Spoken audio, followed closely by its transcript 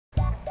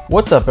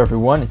What's up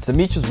everyone, it's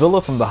Demetrius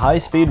Villa from the High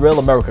Speed Rail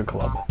America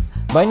Club.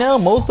 By now,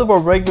 most of our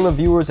regular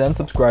viewers and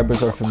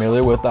subscribers are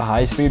familiar with the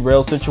high speed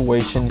rail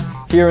situation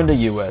here in the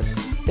US.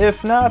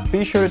 If not,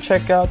 be sure to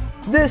check out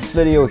this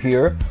video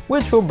here,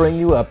 which will bring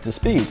you up to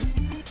speed.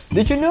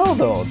 Did you know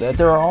though that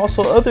there are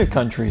also other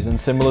countries in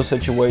similar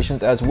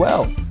situations as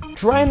well,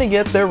 trying to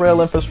get their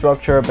rail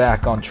infrastructure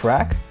back on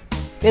track?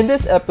 In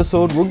this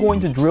episode, we're going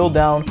to drill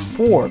down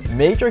 4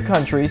 major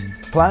countries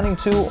planning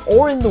to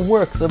or in the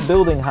works of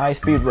building high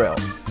speed rail: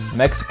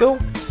 Mexico,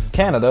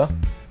 Canada,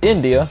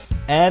 India,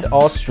 and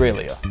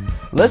Australia.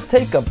 Let's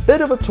take a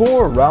bit of a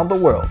tour around the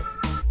world.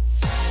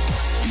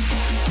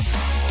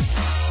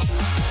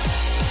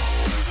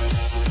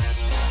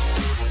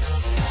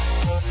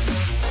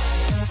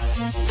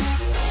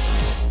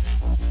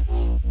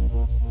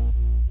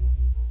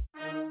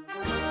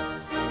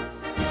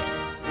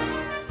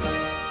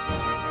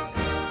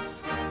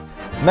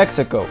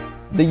 Mexico,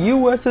 the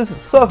US's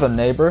southern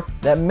neighbor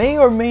that may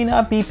or may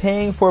not be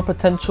paying for a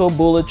potential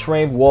bullet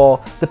train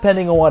wall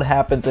depending on what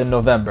happens in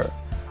November.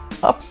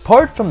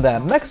 Apart from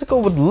that, Mexico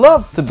would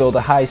love to build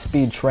a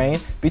high-speed train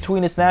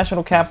between its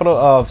national capital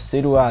of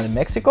Ciudad de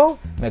Mexico,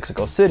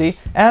 Mexico City,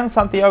 and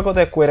Santiago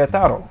de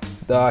Querétaro,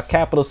 the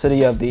capital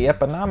city of the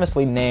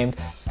eponymously named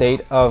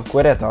state of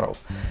Querétaro.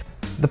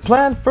 The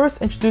plan,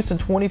 first introduced in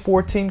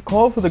 2014,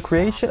 called for the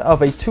creation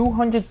of a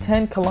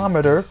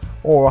 210-kilometer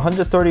or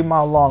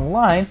 130-mile long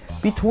line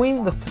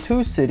between the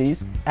two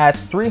cities at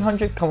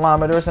 300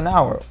 kilometers an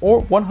hour or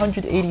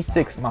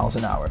 186 miles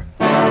an hour.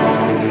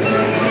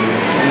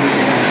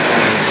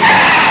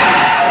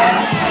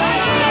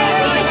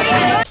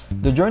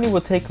 The journey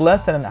would take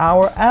less than an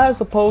hour as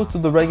opposed to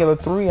the regular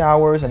 3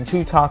 hours and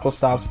 2 taco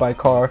stops by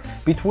car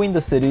between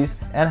the cities,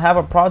 and have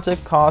a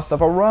project cost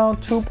of around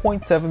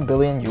 2.7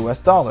 billion US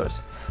dollars.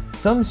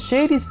 Some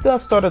shady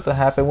stuff started to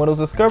happen when it was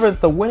discovered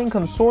that the winning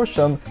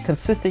consortium,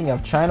 consisting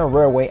of China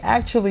Railway,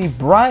 actually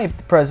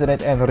bribed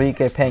President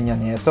Enrique Peña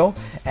Nieto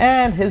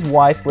and his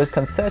wife with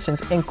concessions,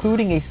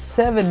 including a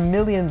 $7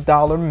 million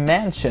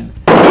mansion.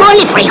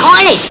 Money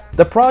frijoles!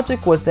 The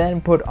project was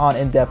then put on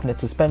indefinite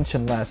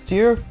suspension last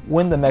year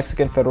when the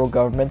Mexican federal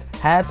government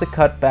had to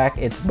cut back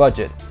its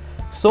budget.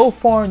 So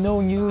far, no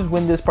news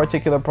when this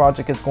particular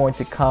project is going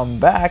to come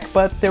back,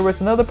 but there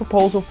is another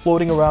proposal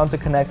floating around to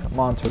connect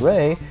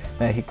Monterrey,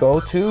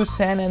 Mexico to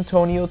San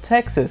Antonio,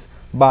 Texas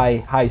by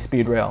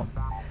high-speed rail.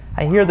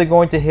 I hear they're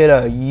going to hit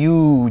a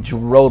huge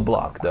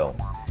roadblock though.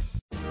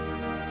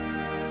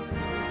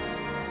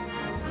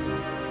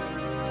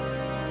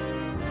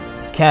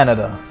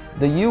 Canada,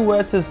 the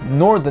US's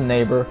northern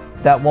neighbor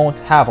that won't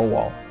have a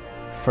wall,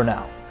 for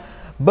now,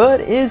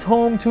 but is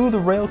home to the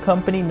rail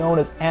company known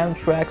as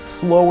Amtrak's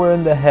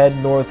slower-in-the-head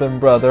northern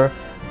brother,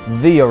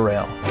 Via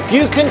Rail.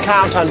 You can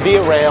count on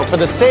Via Rail for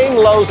the same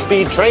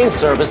low-speed train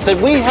service that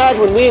we had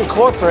when we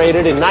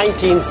incorporated in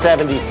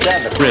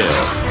 1977.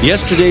 Rail.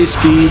 Yesterday's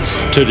speeds,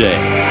 today.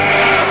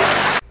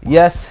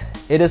 Yes,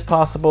 it is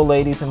possible,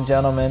 ladies and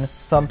gentlemen,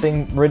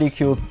 something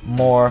ridiculed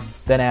more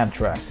than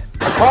Amtrak.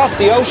 Across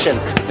the ocean,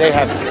 they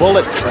have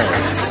bullet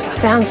trains.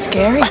 Sounds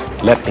scary.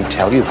 Let me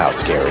tell you how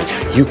scary.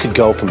 You could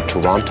go from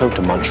Toronto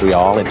to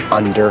Montreal in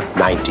under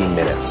 90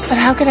 minutes. But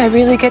how could I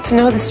really get to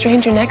know the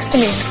stranger next to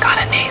me who's got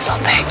a nasal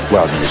thing?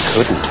 Well, you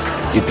couldn't.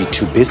 You'd be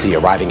too busy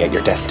arriving at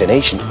your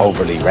destination,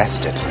 overly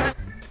rested.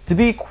 To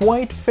be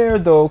quite fair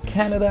though,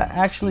 Canada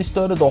actually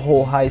started the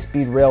whole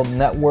high-speed rail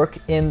network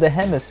in the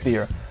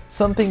hemisphere,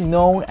 something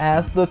known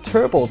as the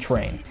Turbo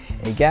Train,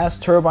 a gas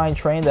turbine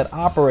train that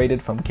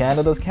operated from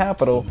Canada's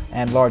capital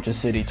and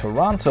largest city,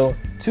 Toronto,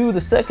 to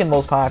the second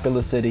most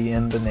populous city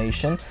in the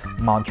nation,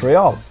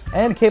 Montreal,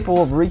 and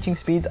capable of reaching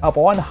speeds of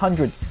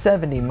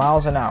 170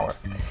 miles an hour.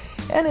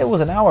 And it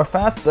was an hour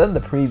faster than the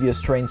previous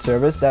train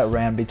service that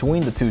ran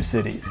between the two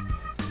cities.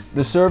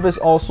 The service,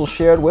 also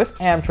shared with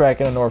Amtrak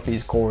in the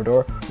Northeast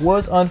Corridor,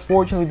 was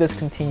unfortunately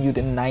discontinued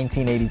in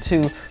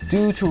 1982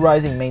 due to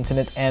rising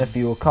maintenance and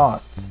fuel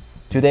costs.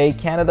 Today,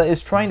 Canada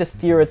is trying to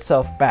steer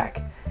itself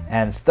back,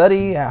 and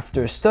study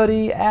after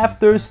study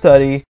after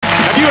study.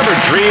 Have you ever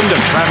dreamed of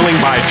traveling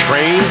by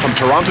train from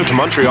Toronto to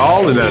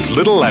Montreal in as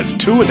little as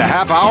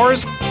 2.5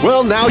 hours?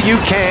 Well, now you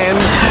can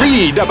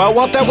read about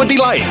what that would be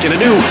like in a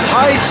new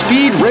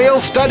high-speed rail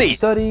study.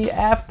 Study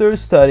after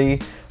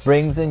study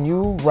brings in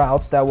new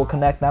routes that will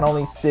connect not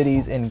only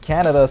cities in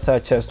Canada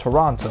such as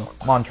Toronto,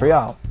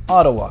 Montreal,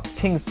 Ottawa,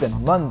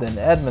 Kingston, London,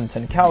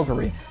 Edmonton,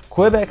 Calgary,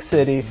 Quebec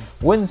City,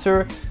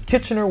 Windsor,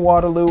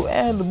 Kitchener-Waterloo,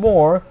 and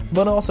more,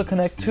 but also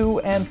connect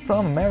to and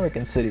from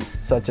American cities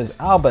such as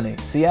Albany,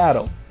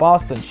 Seattle,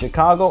 Boston,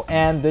 Chicago,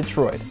 and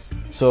Detroit.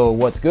 So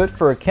what's good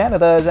for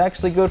Canada is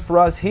actually good for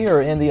us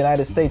here in the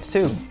United States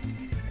too.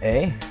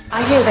 Eh?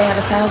 I hear they have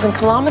 1,000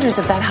 kilometers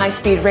of that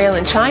high-speed rail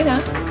in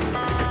China.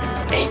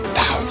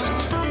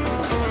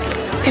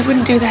 8,000. They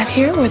wouldn't do that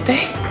here, would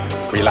they?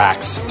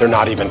 Relax, they're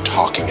not even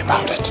talking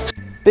about it.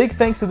 Big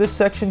thanks to this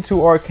section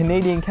to our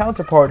Canadian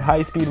counterpart,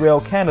 High Speed Rail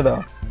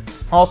Canada.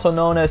 Also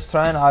known as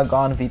Train à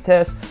Grande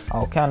Vitesse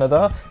au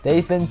Canada,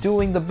 they've been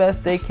doing the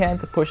best they can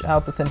to push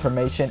out this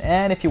information,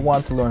 and if you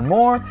want to learn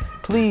more,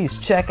 please please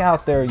check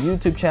out their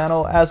YouTube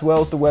channel as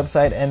well as the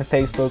website and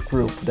Facebook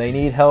group. They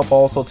need help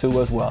also too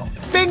as well.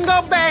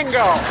 Bingo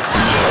bango!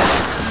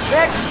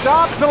 Next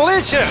stop,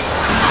 delicious!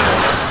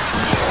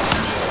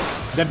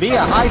 The Via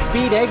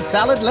high-speed egg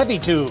salad levy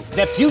tube.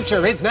 The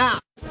future is now.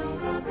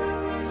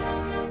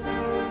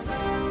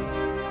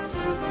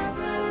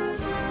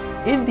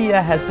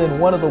 India has been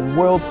one of the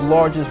world's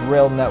largest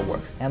rail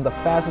networks and the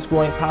fastest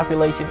growing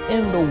population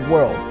in the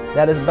world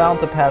that is bound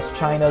to pass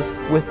China's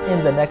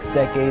within the next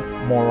decade,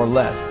 more or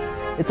less.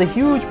 It's a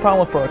huge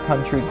problem for a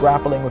country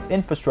grappling with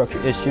infrastructure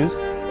issues,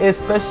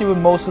 especially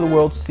when most of the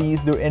world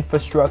sees their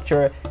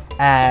infrastructure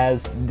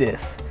as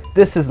this.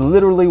 This is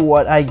literally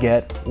what I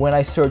get when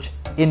I search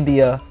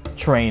India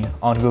train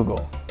on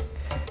Google.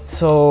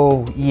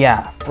 So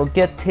yeah,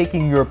 forget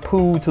taking your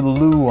poo to the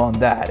loo on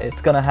that. It's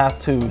gonna have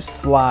to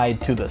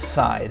slide to the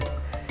side.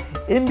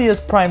 India's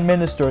Prime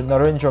Minister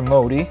Narendra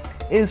Modi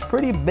is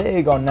pretty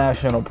big on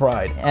national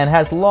pride and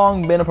has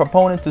long been a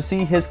proponent to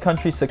see his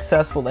country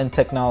successful in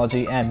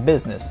technology and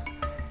business.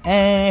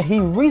 And he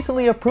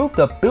recently approved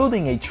of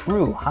building a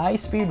true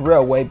high-speed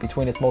railway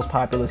between its most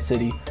populous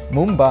city,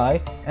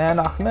 Mumbai, and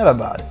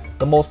Ahmedabad,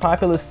 the most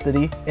populous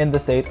city in the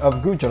state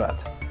of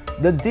Gujarat.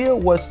 The deal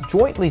was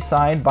jointly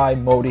signed by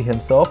Modi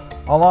himself,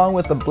 along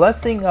with the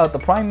blessing of the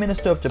Prime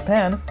Minister of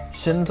Japan,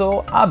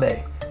 Shinzo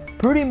Abe.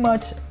 Pretty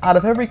much out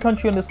of every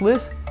country on this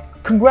list,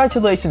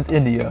 congratulations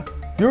India!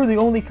 You're the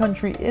only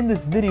country in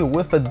this video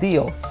with a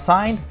deal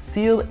signed,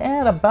 sealed,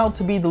 and about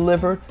to be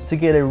delivered to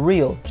get a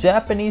real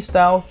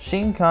Japanese-style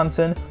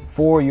Shinkansen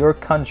for your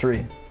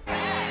country.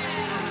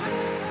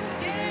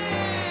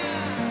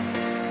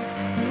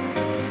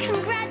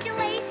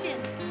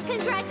 Congratulations!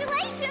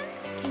 Congratulations!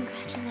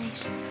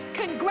 Congratulations!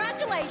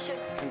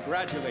 Congratulations!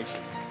 Congratulations.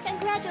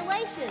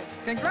 Congratulations!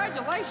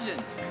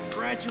 Congratulations.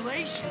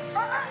 Congratulations.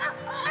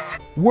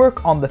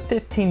 Work on the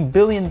 $15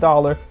 billion,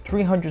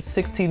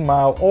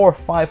 316-mile or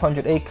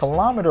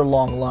 508-kilometer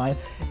long line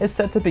is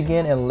set to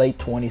begin in late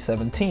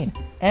 2017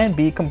 and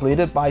be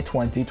completed by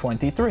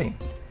 2023.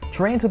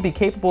 Trains will be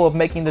capable of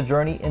making the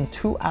journey in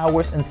 2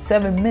 hours and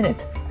 7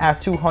 minutes at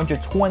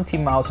 220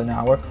 miles an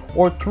hour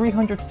or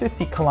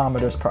 350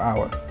 kilometers per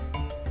hour.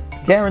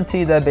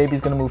 Guarantee that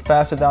baby's gonna move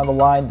faster down the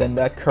line than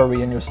that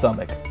curry in your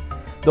stomach.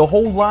 The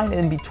whole line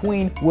in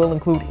between will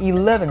include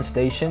 11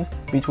 stations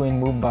between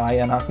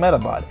Mumbai and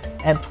Ahmedabad,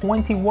 and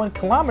 21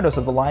 kilometers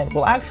of the line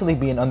will actually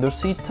be an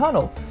undersea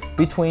tunnel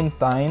between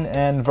Thane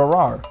and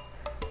Virar.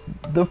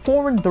 The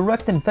foreign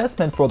direct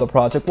investment for the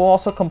project will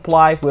also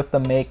comply with the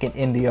Make in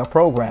India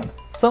program,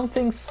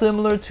 something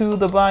similar to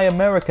the Buy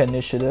America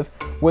initiative,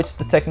 which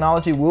the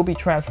technology will be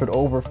transferred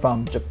over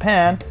from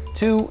Japan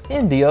to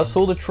India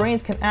so the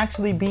trains can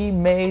actually be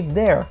made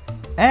there,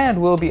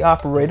 and will be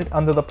operated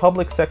under the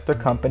public sector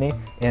company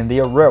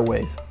India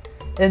Railways.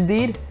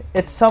 Indeed,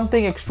 it's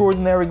something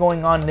extraordinary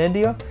going on in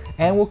India,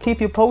 and we'll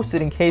keep you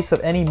posted in case of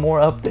any more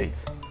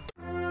updates.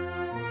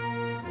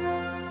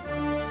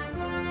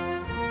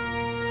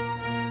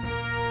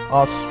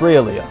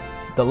 Australia,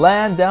 the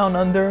land down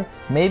under,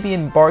 may be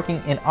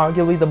embarking in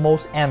arguably the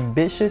most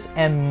ambitious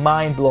and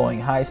mind-blowing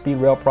high-speed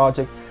rail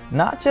project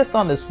not just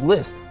on this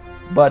list,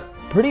 but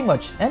pretty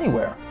much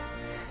anywhere.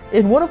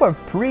 In one of our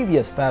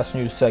previous Fast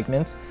News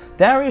segments,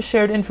 Darius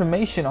shared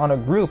information on a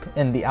group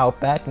in the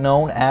Outback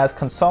known as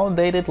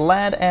Consolidated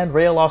Land and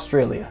Rail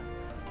Australia,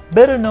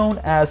 better known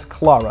as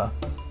CLARA.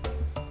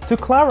 To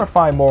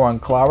clarify more on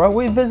CLARA,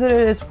 we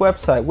visited its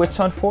website, which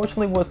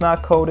unfortunately was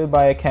not coded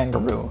by a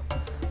kangaroo.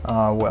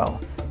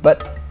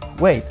 But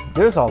wait,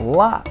 there's a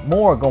lot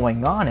more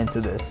going on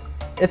into this.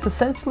 It's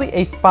essentially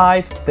a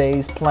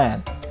 5-phase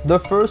plan, the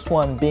first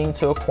one being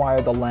to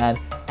acquire the land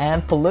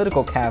and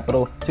political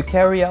capital to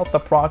carry out the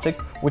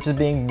project which is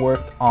being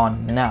worked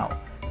on now.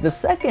 The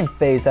second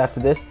phase after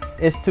this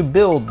is to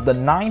build the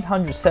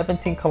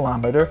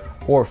 917-kilometer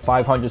or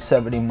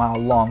 570-mile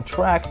long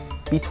track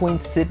between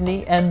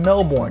Sydney and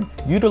Melbourne,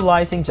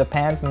 utilizing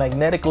Japan's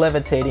magnetic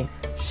levitating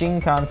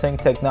Shinkansen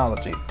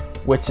technology,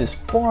 which is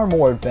far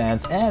more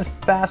advanced and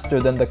faster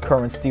than the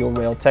current steel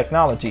rail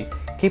technology,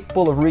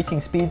 capable of reaching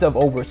speeds of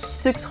over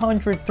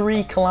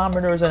 603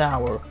 kilometers an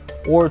hour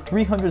or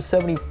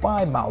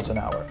 375 miles an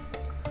hour.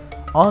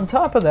 On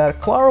top of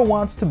that, CLARA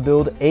wants to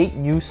build 8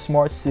 new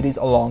smart cities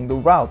along the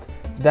route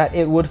that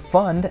it would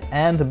fund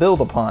and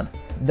build upon.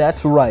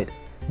 That's right,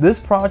 this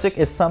project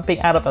is something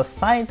out of a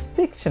science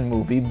fiction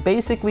movie,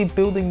 basically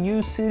building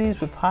new cities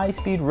with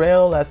high-speed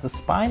rail as the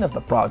spine of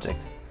the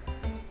project.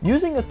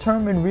 Using a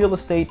term in real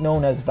estate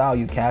known as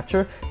value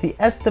capture, the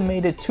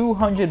estimated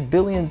 $200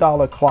 billion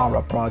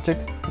CLARA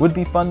project would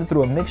be funded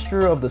through a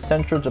mixture of the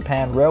Central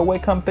Japan Railway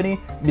Company,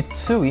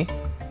 Mitsui,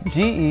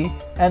 GE,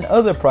 and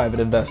other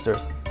private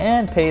investors,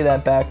 and pay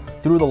that back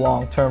through the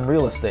long-term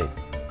real estate.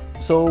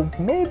 So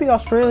maybe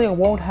Australia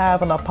won't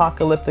have an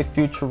apocalyptic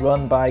future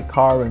run by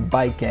car and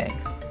bike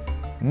gangs.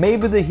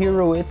 Maybe the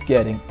hero it's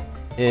getting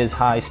is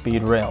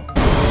high-speed rail.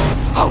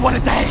 Oh, what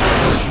a day!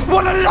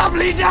 What a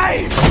lovely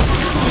day!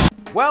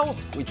 Well,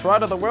 we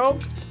tried the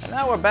world, and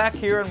now we're back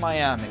here in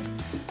Miami.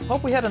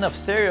 Hope we had enough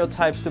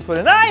stereotypes to put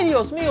in. Ay,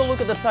 Dios mío,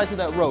 look at the size of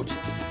that roach.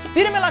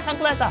 Tíreme la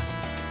chancleta!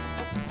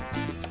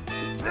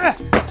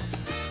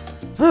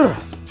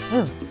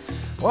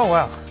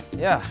 Well,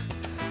 yeah.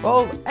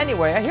 Well,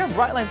 anyway, I hear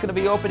Brightline's going to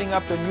be opening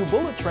up their new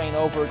bullet train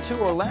over to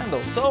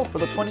Orlando. So, for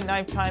the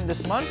 29th time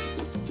this month,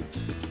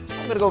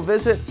 I'm going to go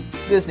visit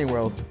Disney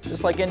World,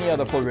 just like any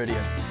other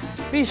Floridian.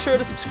 Be sure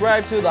to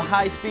subscribe to the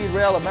High Speed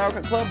Rail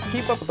America Club to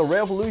keep up with the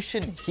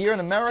revolution here in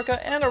America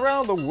and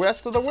around the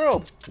rest of the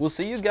world. We'll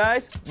see you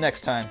guys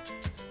next time.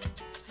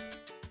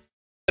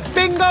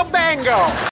 Bingo Bango!